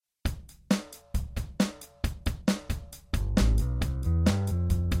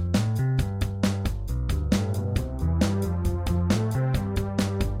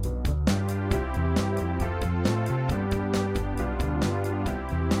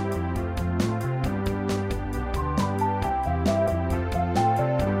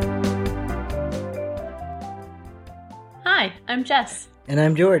I'm Jess. And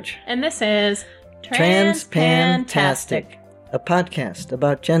I'm George. And this is Transpantastic, a podcast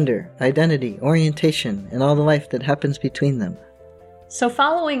about gender, identity, orientation, and all the life that happens between them. So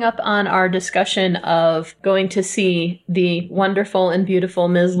following up on our discussion of going to see the wonderful and beautiful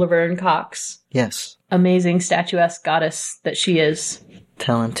Ms. Laverne Cox. Yes. Amazing statuesque goddess that she is.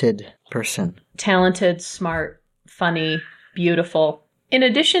 Talented person. Talented, smart, funny, beautiful. In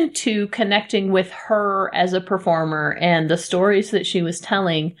addition to connecting with her as a performer and the stories that she was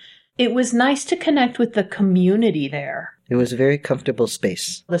telling, it was nice to connect with the community there. It was a very comfortable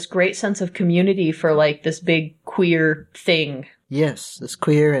space. This great sense of community for like this big queer thing. Yes, this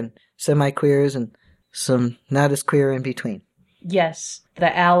queer and semi-queers and some not as queer in between. Yes,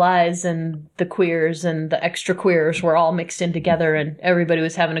 the allies and the queers and the extra queers were all mixed in together and everybody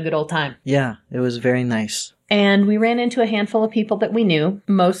was having a good old time. Yeah, it was very nice. And we ran into a handful of people that we knew.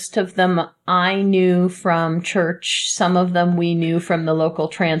 Most of them I knew from church. Some of them we knew from the local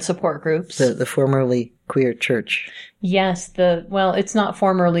trans support groups. The formerly queer church. Yes, it's not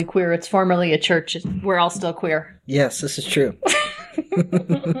formerly queer. It's formerly a church. We're all still queer. Yes, this is true.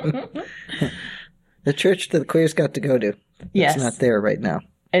 The church that the queers got to go to. Yes. It's not there right now.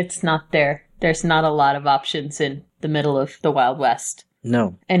 It's not there. There's not a lot of options in the middle of the Wild West.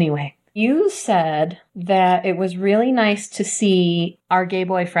 No. Anyway, you said that it was really nice to see our gay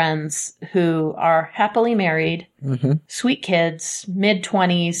boyfriends who are happily married, sweet kids,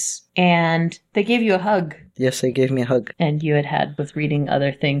 mid-20s, and they gave you a hug. Yes, they gave me a hug. And you had with reading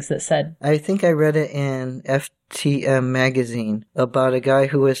other things that said... I think I read it in FTM magazine about a guy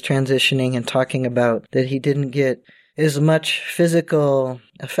who was transitioning and talking about that he didn't get as much physical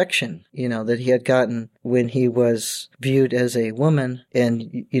affection, that he had gotten when he was viewed as a woman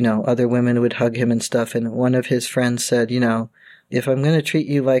and, other women would hug him and stuff. And one of his friends said, if I'm going to treat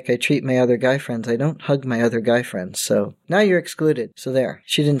you like I treat my other guy friends, I don't hug my other guy friends. So now you're excluded. So there.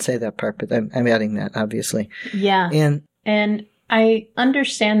 She didn't say that part, but I'm adding that, obviously. Yeah. And I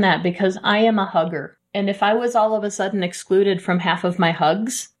understand that because I am a hugger. And if I was all of a sudden excluded from half of my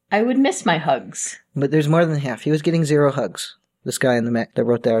hugs, I would miss my hugs. But there's more than half. He was getting 0 hugs. This guy in the that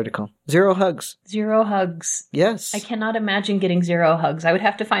wrote the article. 0 hugs. 0 hugs. Yes. I cannot imagine getting 0 hugs. I would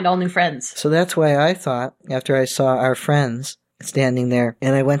have to find all new friends. So that's why I thought, after I saw our friends standing there,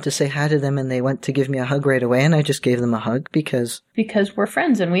 and I went to say hi to them, and they went to give me a hug right away, and I just gave them a hug because... Because we're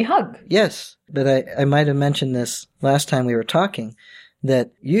friends and we hug. Yes. But I might have mentioned this last time we were talking,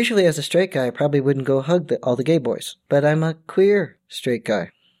 that usually as a straight guy, I probably wouldn't go hug all the gay boys. But I'm a queer straight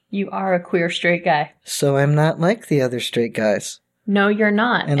guy. You are a queer straight guy. So I'm not like the other straight guys. No, you're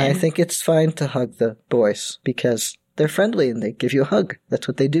not. And I think it's fine to hug the boys because they're friendly and they give you a hug. That's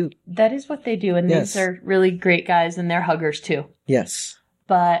what they do. That is what they do. And yes. These are really great guys and they're huggers too. Yes.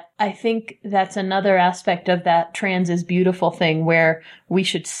 But I think that's another aspect of that trans is beautiful thing where we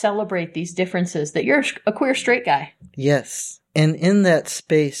should celebrate these differences, that you're a queer straight guy. Yes. And in that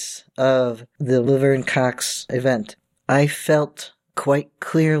space of the Laverne Cox event, I felt quite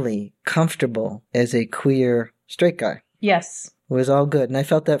clearly comfortable as a queer straight guy. Yes. It was all good. And I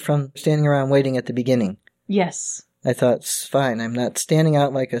felt that from standing around waiting at the beginning. Yes. I thought, it's fine. I'm not standing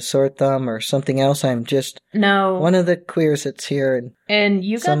out like a sore thumb or something else. I'm just one of the queers that's here. And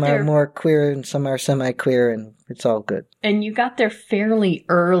you got some there... are more queer and some are semi-queer, and it's all good. And you got there fairly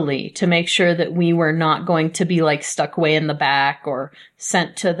early to make sure that we were not going to be like stuck way in the back or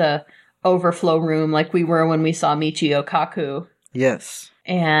sent to the overflow room like we were when we saw Michio Kaku. Yes.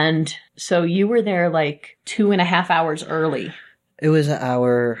 And so you were there like 2.5 hours early. It was an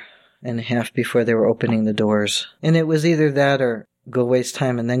hour and a half before they were opening the doors. And it was either that or go waste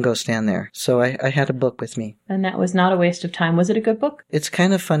time and then go stand there. So I had a book with me. And that was not a waste of time. Was it a good book? It's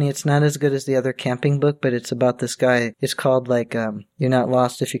kind of funny. It's not as good as the other camping book, but it's about this guy. It's called like, You're Not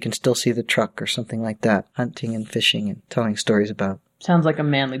Lost If You Can Still See the Truck or something like that. Hunting and fishing and telling stories about. Sounds like a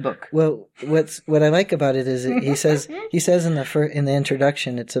manly book. Well, what I like about it is he says in the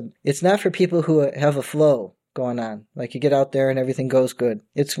introduction, it's not for people who have a flow going on. Like you get out there and everything goes good.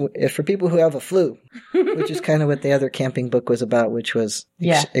 It's for people who have a flu, which is kind of what the other camping book was about, which was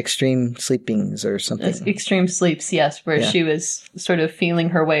extreme sleepings or something. Extreme sleeps, yes, where she was sort of feeling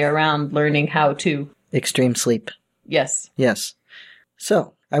her way around, learning how to... Extreme sleep. Yes. Yes.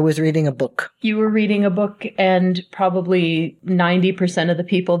 So, I was reading a book. You were reading a book, and probably 90% of the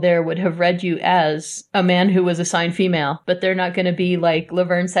people there would have read you as a man who was assigned female, but they're not going to be like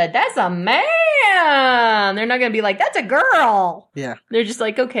Laverne said, that's a man! They're not going to be like, that's a girl! Yeah. They're just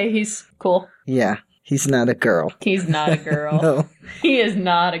like, okay, he's cool. Yeah. He's not a girl. He's not a girl. No. He is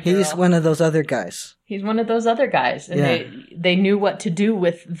not a girl. He's one of those other guys. He's one of those other guys. And they knew what to do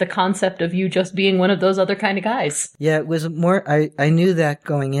with the concept of you just being one of those other kind of guys. Yeah, it was more, I knew that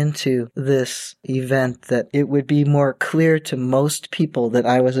going into this event that it would be more clear to most people that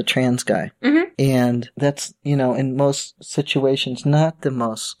I was a trans guy. Mm-hmm. And that's, in most situations, not the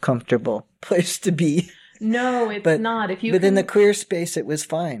most comfortable place to be. No, it's not. But in the queer space, it was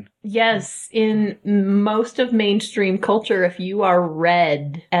fine. Yes, in most of mainstream culture, if you are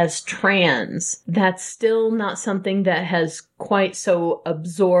read as trans, that's still not something that has quite so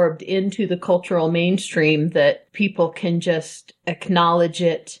absorbed into the cultural mainstream that people can just acknowledge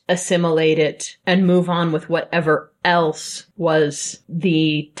it, assimilate it, and move on with whatever else was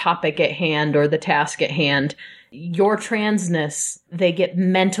the topic at hand or the task at hand. Your transness, they get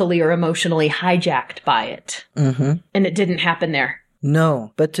mentally or emotionally hijacked by it. Mm-hmm. And it didn't happen there.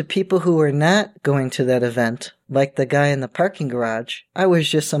 No, but to people who were not going to that event, like the guy in the parking garage, I was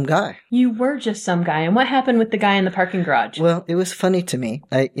just some guy. You were just some guy. And what happened with the guy in the parking garage? Well, it was funny to me.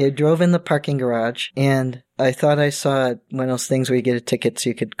 I drove in the parking garage, and I thought I saw one of those things where you get a ticket so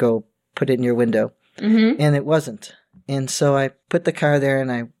you could go put it in your window. Mm-hmm. And it wasn't. And so I put the car there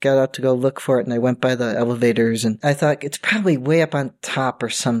and I got out to go look for it, and I went by the elevators, and I thought it's probably way up on top or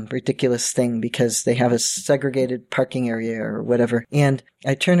some ridiculous thing because they have a segregated parking area or whatever. And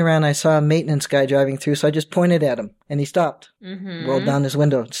I turned around, I saw a maintenance guy driving through, so I just pointed at him and he stopped, rolled down his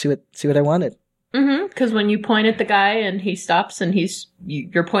window to see what I wanted. Mm-hmm. Because when you point at the guy and he stops and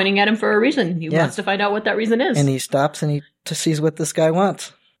you're pointing at him for a reason. You wants to find out what that reason is. And he stops and he just sees what this guy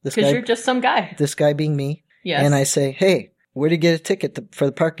wants. Because you're just some guy. This guy being me. Yes. And I say, hey, where do you get a ticket for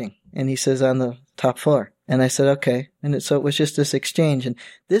the parking? And he says, on the top floor. And I said, okay. And so it was just this exchange. And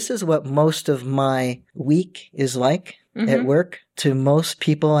this is what most of my week is like at work to most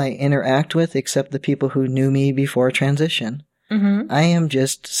people I interact with, except the people who knew me before transition. Mm-hmm. I am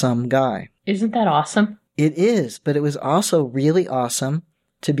just some guy. Isn't that awesome? It is, but it was also really awesome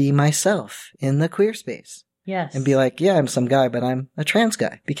to be myself in the queer space. Yes. And be like, yeah, I'm some guy, but I'm a trans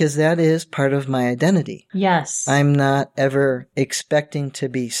guy. Because that is part of my identity. Yes. I'm not ever expecting to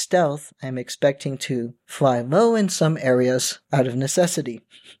be stealth. I'm expecting to fly low in some areas out of necessity.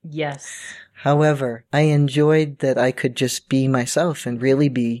 Yes. However, I enjoyed that I could just be myself and really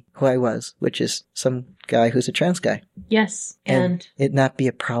be who I was, which is some guy who's a trans guy. Yes. And it not be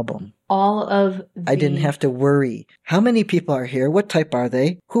a problem. All of I didn't have to worry. How many people are here? What type are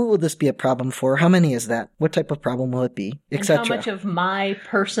they? Who will this be a problem for? How many is that? What type of problem will it be? Etc. And how much of my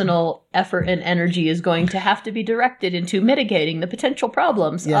personal effort and energy is going to have to be directed into mitigating the potential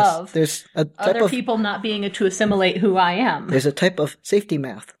problems of there's a type other of, people not being able to assimilate who I am. There's a type of safety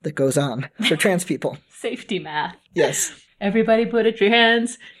math that goes on for trans people. Safety math. Yes. Everybody put up your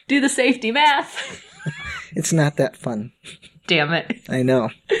hands. Do the safety math. It's not that fun. Damn it. I know.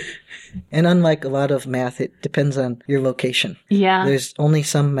 And unlike a lot of math, it depends on your location. Yeah. There's only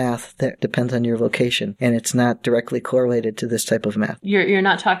some math that depends on your location, and it's not directly correlated to this type of math. You're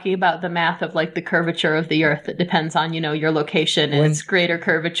not talking about the math of like the curvature of the Earth that depends on, your location, and it's greater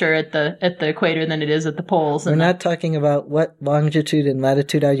curvature at the equator than it is at the poles. We're not talking about what longitude and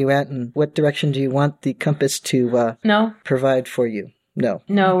latitude are you at, and what direction do you want the compass to provide for you. No.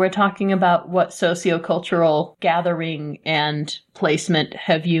 No, we're talking about what sociocultural gathering and placement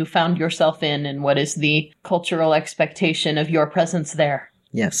have you found yourself in, and what is the cultural expectation of your presence there.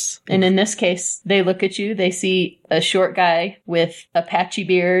 Yes. And in this case, they look at you, they see a short guy with a patchy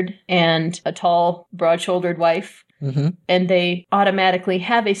beard and a tall, broad-shouldered wife. Mm-hmm. And they automatically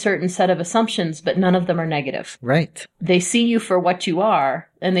have a certain set of assumptions, but none of them are negative. Right. They see you for what you are,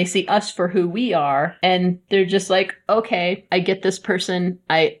 and they see us for who we are, and they're just like, okay, I get this person.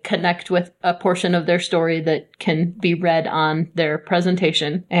 I connect with a portion of their story that can be read on their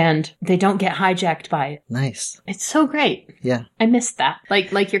presentation, and they don't get hijacked by it. Nice. It's so great. Yeah. I missed that.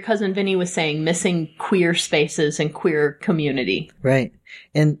 Like your cousin Vinny was saying, missing queer spaces and queer community. Right.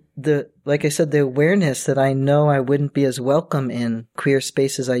 And like I said, the awareness that I know I wouldn't be as welcome in queer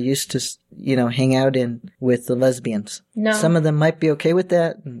spaces I used to, hang out in with the lesbians. No. Some of them might be okay with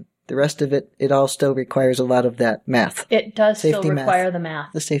that, and the rest of it all still requires a lot of that math. It does Safety still require math. the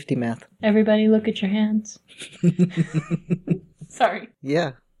math. The safety math. Everybody look at your hands. Sorry.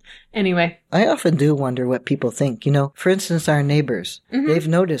 Yeah. Anyway. I often do wonder what people think. For instance, our neighbors, they've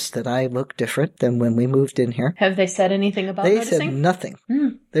noticed that I look different than when we moved in here. Have they said anything about They noticing? said nothing.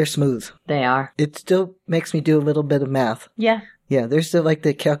 They're smooth. They are. It still makes me do a little bit of math. Yeah. Yeah, there's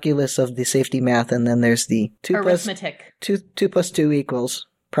the calculus of the safety math, and then there's the arithmetic. 2 plus 2 equals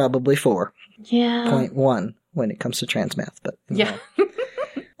probably 4. Yeah. 0.1 when it comes to trans math. But yeah.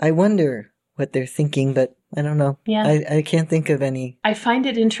 I wonder what they're thinking, but I don't know. Yeah. I can't think of any. I find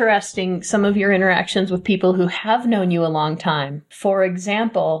it interesting, some of your interactions with people who have known you a long time. For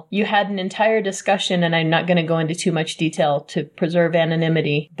example, you had an entire discussion, and I'm not going to go into too much detail to preserve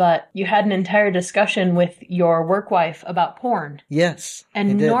anonymity, but you had an entire discussion with your work wife about porn. Yes.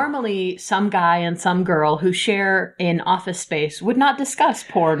 And normally some guy and some girl who share an office space would not discuss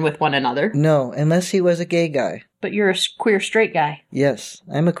porn with one another. No, unless he was a gay guy. But you're a queer straight guy. Yes,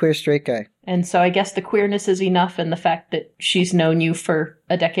 I'm a queer straight guy. And so I guess the queerness is enough, and the fact that she's known you for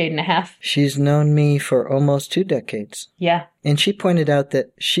a decade and a half. She's known me for almost 2 decades. Yeah. And she pointed out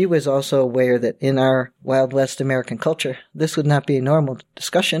that she was also aware that in our Wild West American culture, this would not be a normal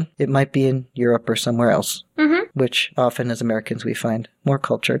discussion. It might be in Europe or somewhere else, which often as Americans we find more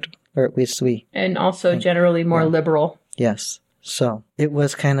cultured, or at least we. And also generally more liberal. Yes. So it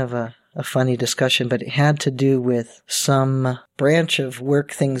was kind of a funny discussion, but it had to do with some branch of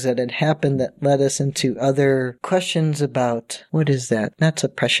work things that had happened that led us into other questions about, what is that? Not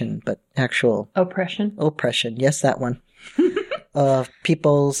suppression, but actual... Oppression. Oppression, yes, that one. Of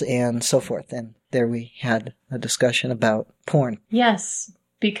peoples and so forth. And there we had a discussion about porn. Yes,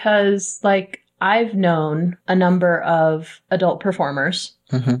 because, I've known a number of adult performers,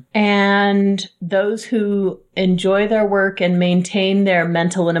 and those who enjoy their work and maintain their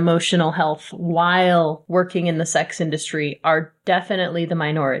mental and emotional health while working in the sex industry are definitely the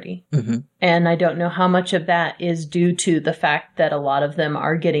minority. And I don't know how much of that is due to the fact that a lot of them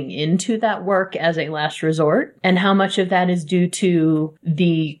are getting into that work as a last resort, and how much of that is due to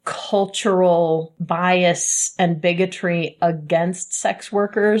the cultural bias and bigotry against sex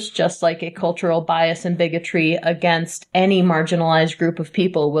workers, just like a cultural bias and bigotry against any marginalized group of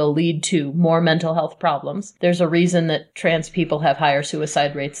people will lead to more mental health problems. There's a reason that trans people have higher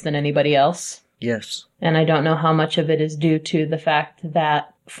suicide rates than anybody else. Yes. And I don't know how much of it is due to the fact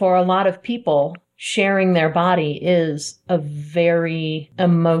that for a lot of people, sharing their body is a very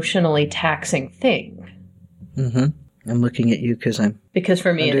emotionally taxing thing. I'm looking at you because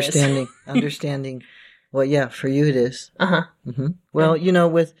for me understanding. Well, yeah, for you it is. Well,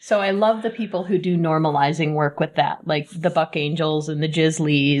 So I love the people who do normalizing work with that, like the Buck Angels and the Jizz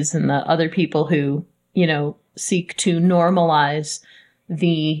Lees and the other people who, seek to normalize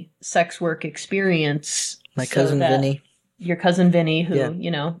the sex work experience. My cousin Vinny. Your cousin Vinny, who,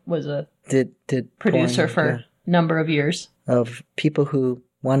 was a did producer for a number of years. Of people who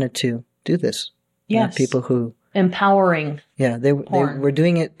wanted to do this. Yes. People who... Empowering. Yeah, they were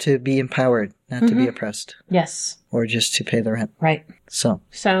doing it to be empowered, not to be oppressed. Yes. Or just to pay the rent. Right. So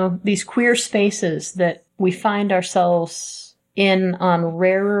these queer spaces that we find ourselves in on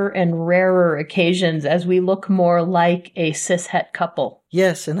rarer and rarer occasions as we look more like a cishet couple.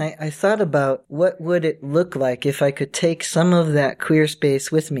 Yes, and I thought about what would it look like if I could take some of that queer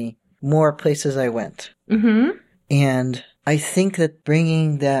space with me more places I went. And I think that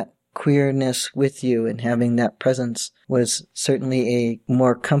bringing that queerness with you and having that presence was certainly a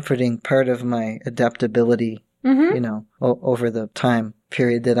more comforting part of my adaptability, over the time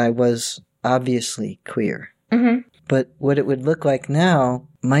period that I was obviously queer. But what it would look like now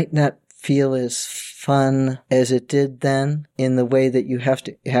might not feel as fun as it did then, in the way that you have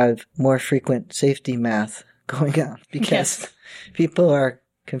to have more frequent safety math going on, because people are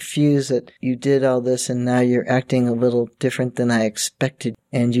confused that you did all this and now you're acting a little different than I expected.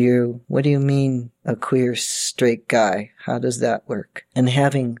 And what do you mean a queer straight guy? How does that work? And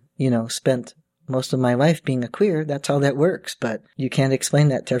having, spent most of my life being a queer, that's how that works. But you can't explain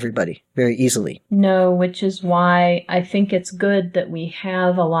that to everybody very easily. No, which is why I think it's good that we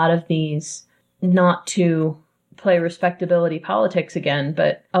have a lot of these, not to play respectability politics again,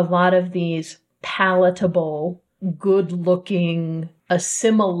 but a lot of these palatable, good-looking,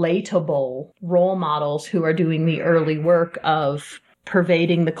 assimilatable role models who are doing the early work of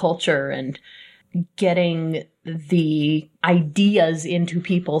pervading the culture and getting the ideas into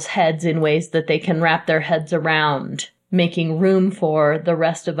people's heads in ways that they can wrap their heads around, making room for the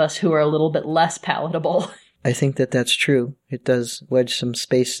rest of us who are a little bit less palatable. I think that that's true. It does wedge some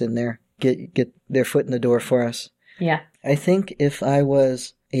space in there, get their foot in the door for us. Yeah. I think if I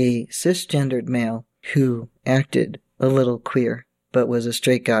was a cisgendered male who acted a little queer, but was a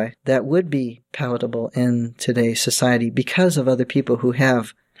straight guy, that would be palatable in today's society because of other people who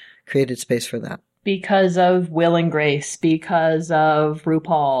have created space for that. Because of Will and Grace, because of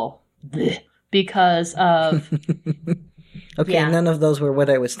RuPaul, because of... Okay, none of those were what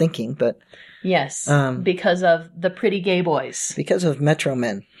I was thinking, but... Yes, because of the pretty gay boys. Because of Metro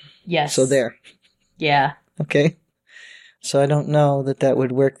Men. Yes. So there. Yeah. Okay. So I don't know that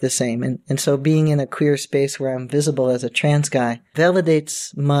would work the same. And so being in a queer space where I'm visible as a trans guy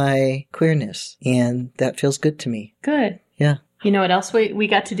validates my queerness. And that feels good to me. Good. Yeah. You know what else we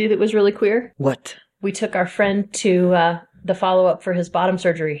got to do that was really queer? What? We took our friend to the follow-up for his bottom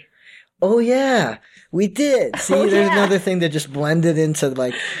surgery. Oh, yeah. We did. See, there's another thing that just blended into,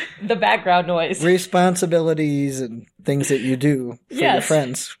 like... the background noise. Responsibilities and things that you do for your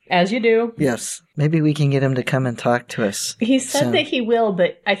friends. As you do. Yes. Maybe we can get him to come and talk to us. He said that he will,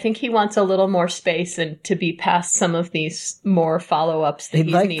 but I think he wants a little more space and to be past some of these more follow-ups that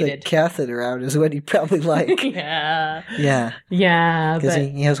he's needed. The catheter out is what he'd probably like. Yeah. Yeah. Yeah. Because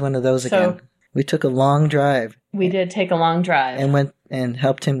he has one of those again. We took a long drive. We did take a long drive. And went and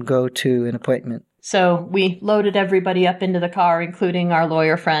helped him go to an appointment. So we loaded everybody up into the car, including our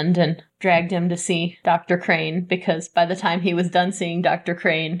lawyer friend, and dragged him to see Dr. Crane, because by the time he was done seeing Dr.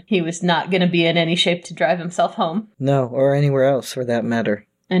 Crane, he was not going to be in any shape to drive himself home. No, or anywhere else for that matter.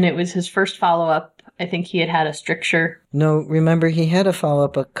 And it was his first follow-up. I think he had a stricture. No, remember, he had a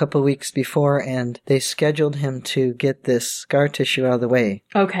follow-up a couple weeks before, and they scheduled him to get this scar tissue out of the way.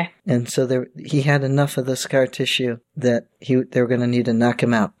 Okay. And so he had enough of the scar tissue that they were going to need to knock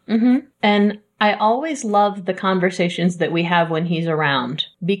him out. Mm-hmm. And I always love the conversations that we have when he's around,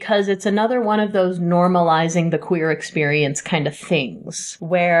 because it's another one of those normalizing the queer experience kind of things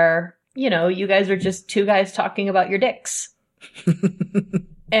where, you guys are just two guys talking about your dicks.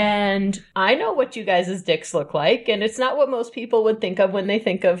 And I know what you guys' dicks look like, and it's not what most people would think of when they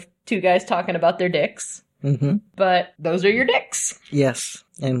think of two guys talking about their dicks. Mm-hmm. But those are your dicks. Yes,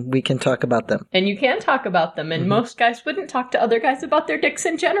 and we can talk about them. And you can talk about them, and most guys wouldn't talk to other guys about their dicks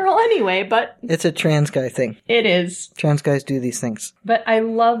in general anyway, but... It's a trans guy thing. It is. Trans guys do these things. But I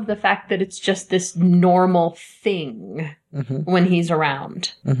love the fact that it's just this normal thing when he's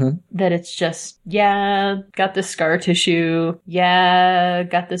around. Mm-hmm. That it's just, got this scar tissue. Yeah,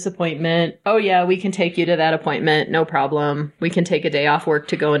 got this appointment. Oh yeah, we can take you to that appointment. No problem. We can take a day off work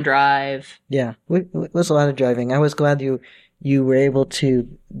to go and drive. Yeah, it was a lot of driving. I was glad you were able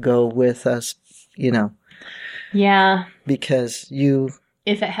to go with us, Yeah. Because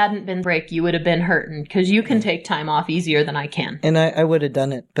if it hadn't been break, you would have been hurting, because you can take time off easier than I can. And I would have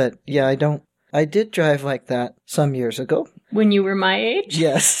done it, but yeah, I did drive like that some years ago. When you were my age?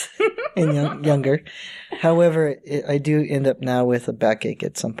 Yes, and younger. However, I do end up now with a backache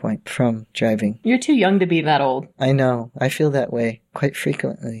at some point from driving. You're too young to be that old. I know. I feel that way quite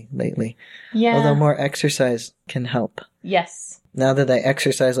frequently lately. Yeah. Although more exercise can help. Yes. Now that I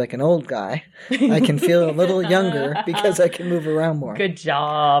exercise like an old guy, I can feel a little younger because I can move around more. Good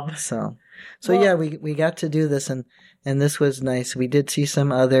job. So yeah, we got to do this, and this was nice. We did see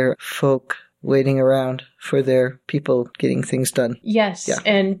some other folk waiting around for their people getting things done. Yes, yeah,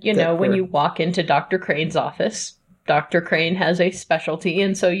 and when you walk into Dr. Crane's office, Dr. Crane has a specialty,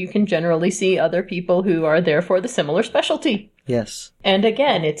 and so you can generally see other people who are there for the similar specialty. Yes. And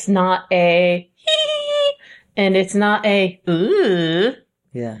again, it's not a hee, and it's not a ooh.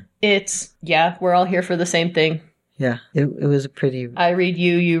 Yeah. It's, we're all here for the same thing. Yeah, it was a pretty... I read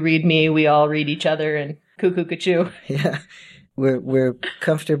you, you read me, we all read each other, and cuckoo-ca-choo. Yeah. We're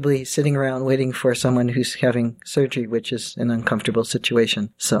comfortably sitting around waiting for someone who's having surgery, which is an uncomfortable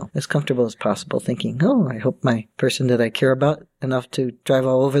situation. So, as comfortable as possible, thinking, I hope my person that I care about enough to drive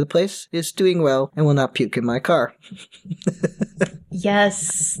all over the place is doing well and will not puke in my car.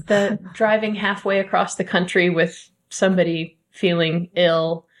 Yes, the driving halfway across the country with somebody feeling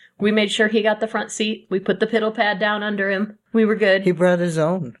ill. We made sure he got the front seat. We put the piddle pad down under him. We were good. He brought his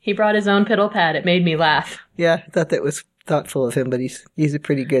own. He brought his own piddle pad. It made me laugh. Yeah, I thought that was thoughtful of him, but he's a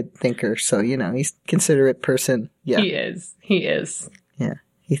pretty good thinker, so he's a considerate person. Yeah, he is. Yeah,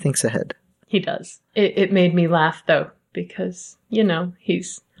 he thinks ahead. He does. It made me laugh though, because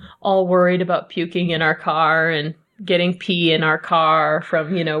he's all worried about puking in our car and getting pee in our car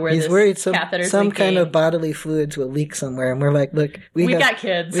from where he's this worried catheter's some leaking. kind of bodily fluids will leak somewhere, and we're like, look, we got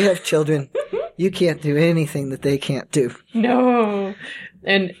kids, we have children. You can't do anything that they can't do. No.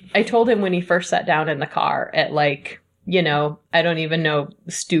 And I told him when he first sat down in the car at I don't even know,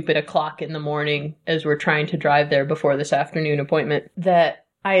 stupid o'clock in the morning as we're trying to drive there before this afternoon appointment, that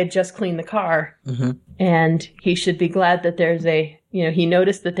I had just cleaned the car. Mm-hmm. And he should be glad that there's he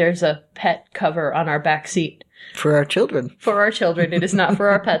noticed that there's a pet cover on our back seat. For our children. For our children. It is not for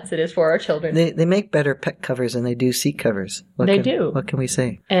our pets. It is for our children. They make better pet covers than they do seat covers. They do. What can we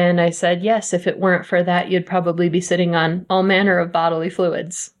say? And I said, yes, if it weren't for that, you'd probably be sitting on all manner of bodily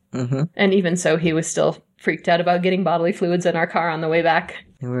fluids. Mm-hmm. And even so, he was still freaked out about getting bodily fluids in our car on the way back.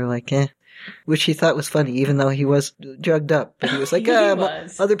 And we were like, which he thought was funny, even though he was drugged up. But he was like,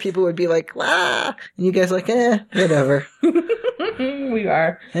 other people would be like, "Wah!" And you guys like, whatever. We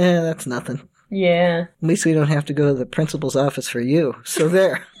are. That's nothing. Yeah. At least we don't have to go to the principal's office for you. So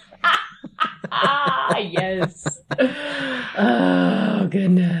there. Yes. Oh,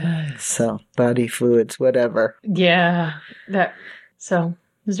 goodness. So, body fluids, whatever. Yeah. So,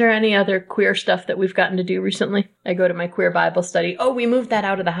 is there any other queer stuff that we've gotten to do recently? I go to my queer Bible study. Oh, we moved that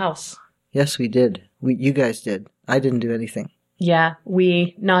out of the house. Yes, we did. You guys did. I didn't do anything. Yeah,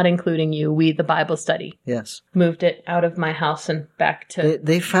 we, not including you, the Bible study. Yes. Moved it out of my house and back to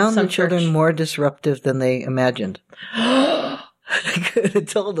They found the children church. more disruptive than they imagined. I could have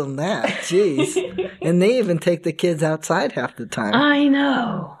told them that. Jeez. And they even take the kids outside half the time. I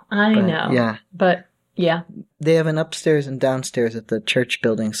know. Yeah. But, yeah. They have an upstairs and downstairs at the church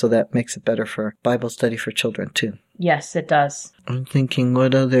building, so that makes it better for Bible study for children, too. Yes, it does. I'm thinking,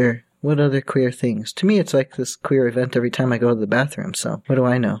 what other queer things? To me, it's like this queer event every time I go to the bathroom, so what do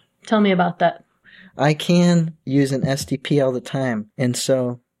I know? Tell me about that. I can use an STP all the time, and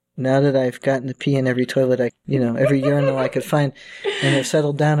so now that I've gotten to pee in every toilet, every urinal I could find, and have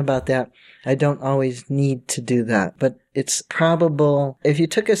settled down about that, I don't always need to do that. But it's probable, if you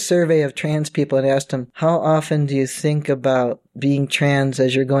took a survey of trans people and asked them, how often do you think about being trans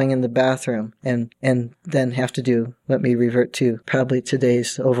as you're going in the bathroom? And then have to do, let me revert to probably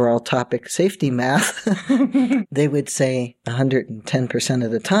today's overall topic, safety math, they would say 110%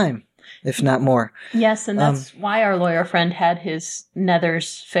 of the time. If not more. Yes, and that's why our lawyer friend had his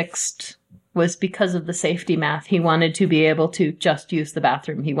nethers fixed, was because of the safety math. He wanted to be able to just use the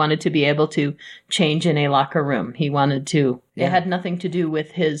bathroom. He wanted to be able to change in a locker room. He wanted to. Yeah. It had nothing to do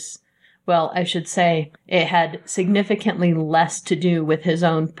with his, well, I should say, it had significantly less to do with his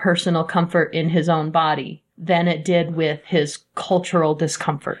own personal comfort in his own body than it did with his cultural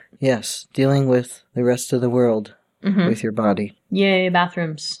discomfort. Yes, dealing with the rest of the world with your body. Yay,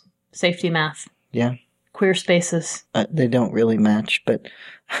 bathrooms. Safety math. Yeah. Queer spaces. They don't really match, but...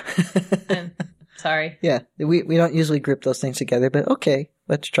 Sorry. Yeah, we don't usually group those things together, but okay,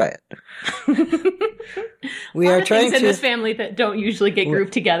 let's try it. We are trying things in this family that don't usually get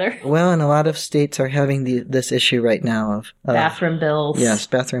grouped together. Well, and a lot of states are having this issue right now of... bathroom bills. Yes,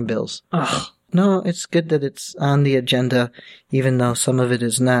 bathroom bills. Ugh. No, it's good that it's on the agenda, even though some of it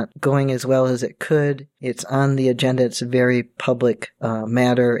is not going as well as it could. It's on the agenda. It's a very public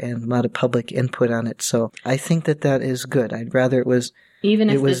matter and a lot of public input on it. So I think that is good. I'd rather it was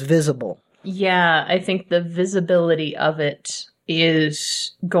visible. Yeah, I think the visibility of it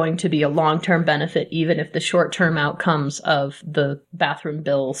is going to be a long-term benefit, even if the short-term outcomes of the bathroom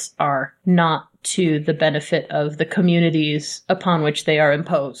bills are not to the benefit of the communities upon which they are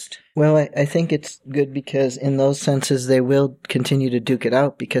imposed. Well, I think it's good because in those senses they will continue to duke it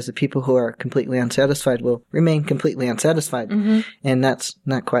out because the people who are completely unsatisfied will remain completely unsatisfied. Mm-hmm. And that's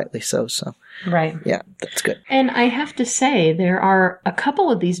not quietly so. Right. Yeah, that's good. And I have to say, there are a couple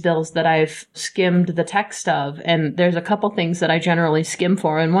of these bills that I've skimmed the text of, and there's a couple things that I generally skim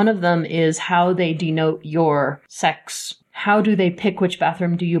for, and one of them is how they denote your sex. How do they pick which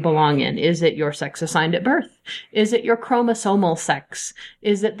bathroom do you belong in? Is it your sex assigned at birth? Is it your chromosomal sex?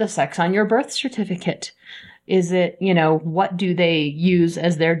 Is it the sex on your birth certificate? Is it, what do they use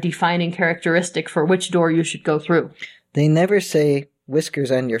as their defining characteristic for which door you should go through? They never say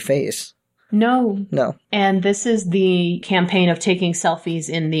whiskers on your face. No. And this is the campaign of taking selfies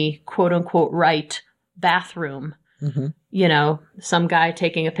in the quote-unquote right bathroom. Mm-hmm. Some guy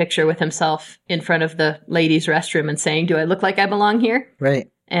taking a picture with himself in front of the ladies' restroom and saying, do I look like I belong here?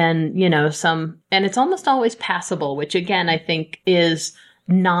 Right. And, and it's almost always passable, which again, I think is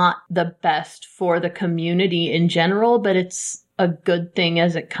not the best for the community in general, but it's a good thing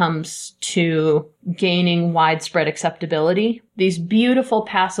as it comes to gaining widespread acceptability. These beautiful,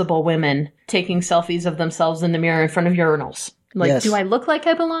 passable women taking selfies of themselves in the mirror in front of urinals. Yes. Do I look like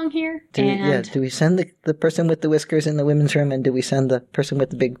I belong here? Do we send the person with the whiskers in the women's room, and do we send the person with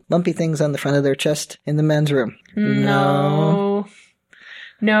the big lumpy things on the front of their chest in the men's room? No,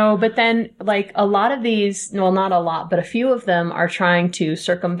 but then, a lot of these, well, not a lot, but a few of them are trying to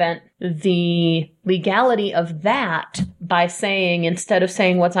circumvent the legality of that by saying, instead of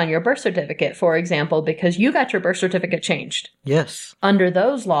saying what's on your birth certificate, for example, because you got your birth certificate changed. Yes. Under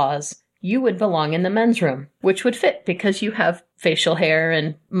those laws, you would belong in the men's room, which would fit because you have facial hair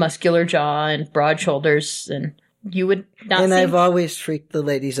and muscular jaw and broad shoulders, and you would not. And I've always freaked the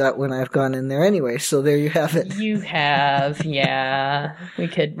ladies out when I've gone in there anyway, so there you have it. You have, yeah. We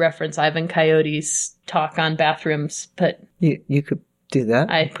could reference Ivan Coyote's talk on bathrooms, but you could do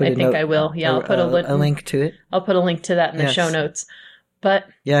that. I think I will. Yeah, I'll put a link to it. I'll put a link to that in the show notes. But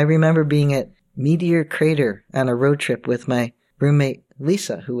Yeah, I remember being at Meteor Crater on a road trip with my roommate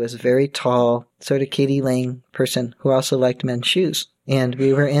Lisa, who was a very tall, sort of Katie Lang person who also liked men's shoes. And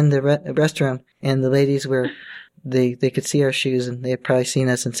we were in the restroom, and the ladies were, they could see our shoes, and they had probably seen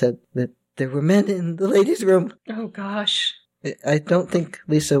us and said that there were men in the ladies' room. oh gosh. I don't think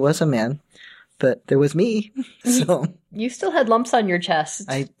Lisa was a man, but there was me. So You still had lumps on your chest.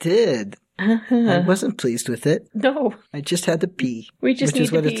 I did. I wasn't pleased with it. No. I just had to pee. We just which need is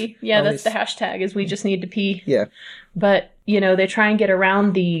to what pee. it's Yeah, always- that's the hashtag, is we just need to pee. Yeah. But, they try and get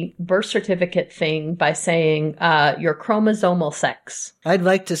around the birth certificate thing by saying your chromosomal sex. I'd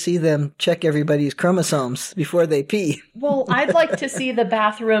like to see them check everybody's chromosomes before they pee. Well, I'd like to see the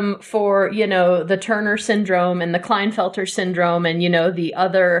bathroom for, the Turner syndrome and the Klinefelter syndrome and, the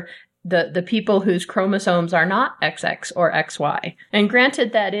other, the people whose chromosomes are not XX or XY. And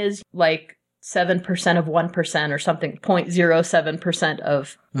granted, that is like 7% of 1% or something, 0.07%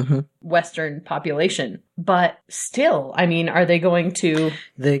 of Western population. But still, are they going to...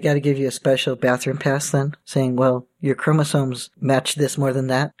 They got to give you a special bathroom pass then, saying, well, your chromosomes match this more than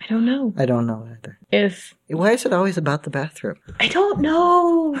that? I don't know. I don't know either. Why is it always about the bathroom? I don't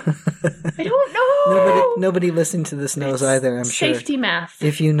know. I don't know. Nobody listening to this knows either, I'm sure. Safety math.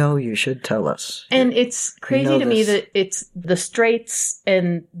 If you know, you should tell us. And it's crazy to me that it's the straights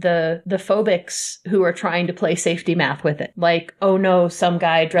and the phobics who are trying to play safety math with it. Like, oh no, some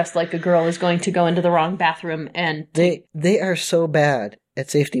guy dressed like a girl is going to go into the wrong bathroom and... They are so bad at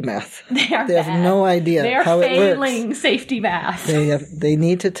safety math. They have no idea how it works. They are failing safety math. They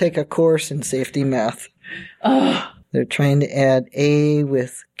need to take a course in safety math. Ugh. They're trying to add A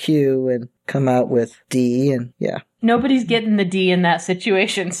with Q and come out with D, and yeah. Nobody's getting the D in that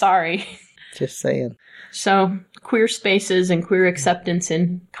situation, sorry. Just saying. So, queer spaces and queer acceptance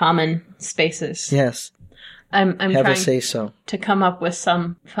in common spaces. Yes. I'm Have trying a say so. to come up with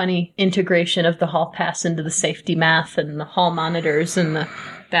some funny integration of the hall pass into the safety math and the hall monitors and the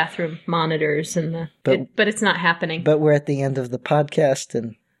bathroom monitors and but it's not happening. But we're at the end of the podcast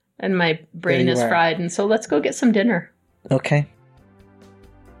and my brain is fried, and so let's go get some dinner. Okay.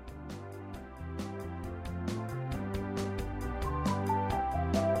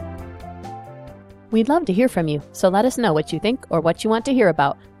 We'd love to hear from you, so let us know what you think or what you want to hear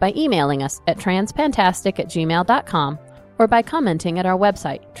about by emailing us at transpantastic@gmail.com or by commenting at our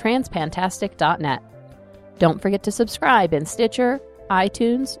website, transpantastic.net. Don't forget to subscribe in Stitcher,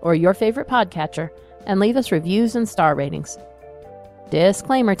 iTunes, or your favorite podcatcher, and leave us reviews and star ratings.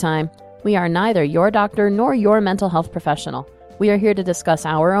 Disclaimer time. We are neither your doctor nor your mental health professional. We are here to discuss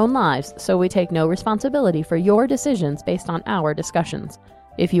our own lives, so we take no responsibility for your decisions based on our discussions.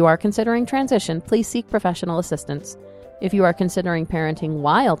 If you are considering transition, please seek professional assistance. If you are considering parenting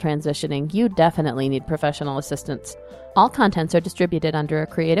while transitioning, you definitely need professional assistance. All contents are distributed under a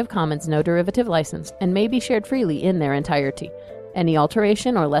Creative Commons no derivative license and may be shared freely in their entirety. Any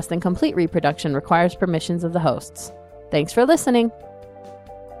alteration or less than complete reproduction requires permissions of the hosts. Thanks for listening!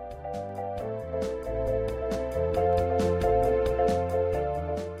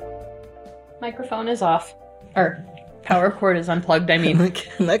 Microphone is off. Or power cord is unplugged, I mean.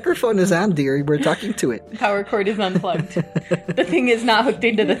 Microphone is on, dearie. We're talking to it. Power cord is unplugged. The thing is not hooked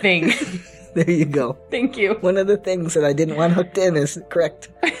into the thing. There you go. Thank you. One of the things that I didn't want hooked in is correct.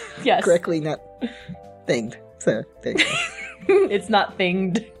 Yes. Correctly not thinged. So, there you go. It's not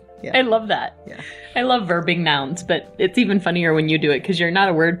thinged. Yeah. I love that. Yeah. I love verbing nouns, but it's even funnier when you do it because you're not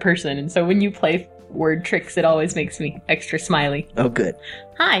a word person. And so when you play word tricks, it always makes me extra smiley. Oh, good.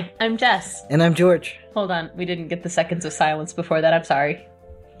 Hi, I'm Jess. And I'm George. Hold on. We didn't get the seconds of silence before that. I'm sorry.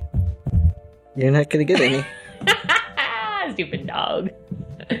 You're not going to get any. Stupid dog.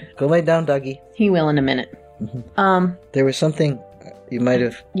 Go lay down, doggy. He will in a minute. Mm-hmm. There was something you might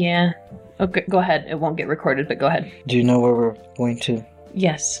have... Yeah. Okay, go ahead. It won't get recorded, but go ahead. Do you know where we're going to?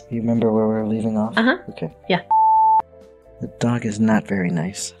 Yes. You remember where we're leaving off? Uh-huh. Okay. Yeah. The dog is not very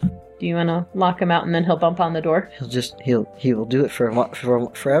nice. Do you want to lock him out and then he'll bump on the door? He will do it for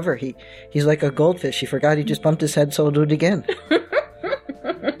forever. He's like a goldfish. He forgot he just bumped his head, so he'll do it again.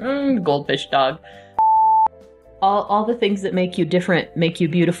 Goldfish dog. All the things that make you different make you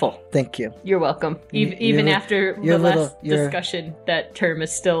beautiful. Thank you. You're welcome. Even after the last discussion, that term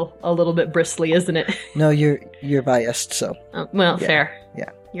is still a little bit bristly, isn't it? No, you're biased, so. Well, yeah, fair.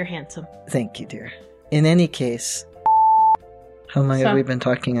 Yeah. You're handsome. Thank you, dear. In any case, how long have we been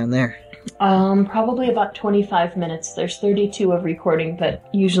talking on there? Probably about 25 minutes. There's 32 of recording, but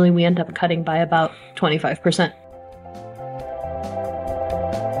usually we end up cutting by about 25%.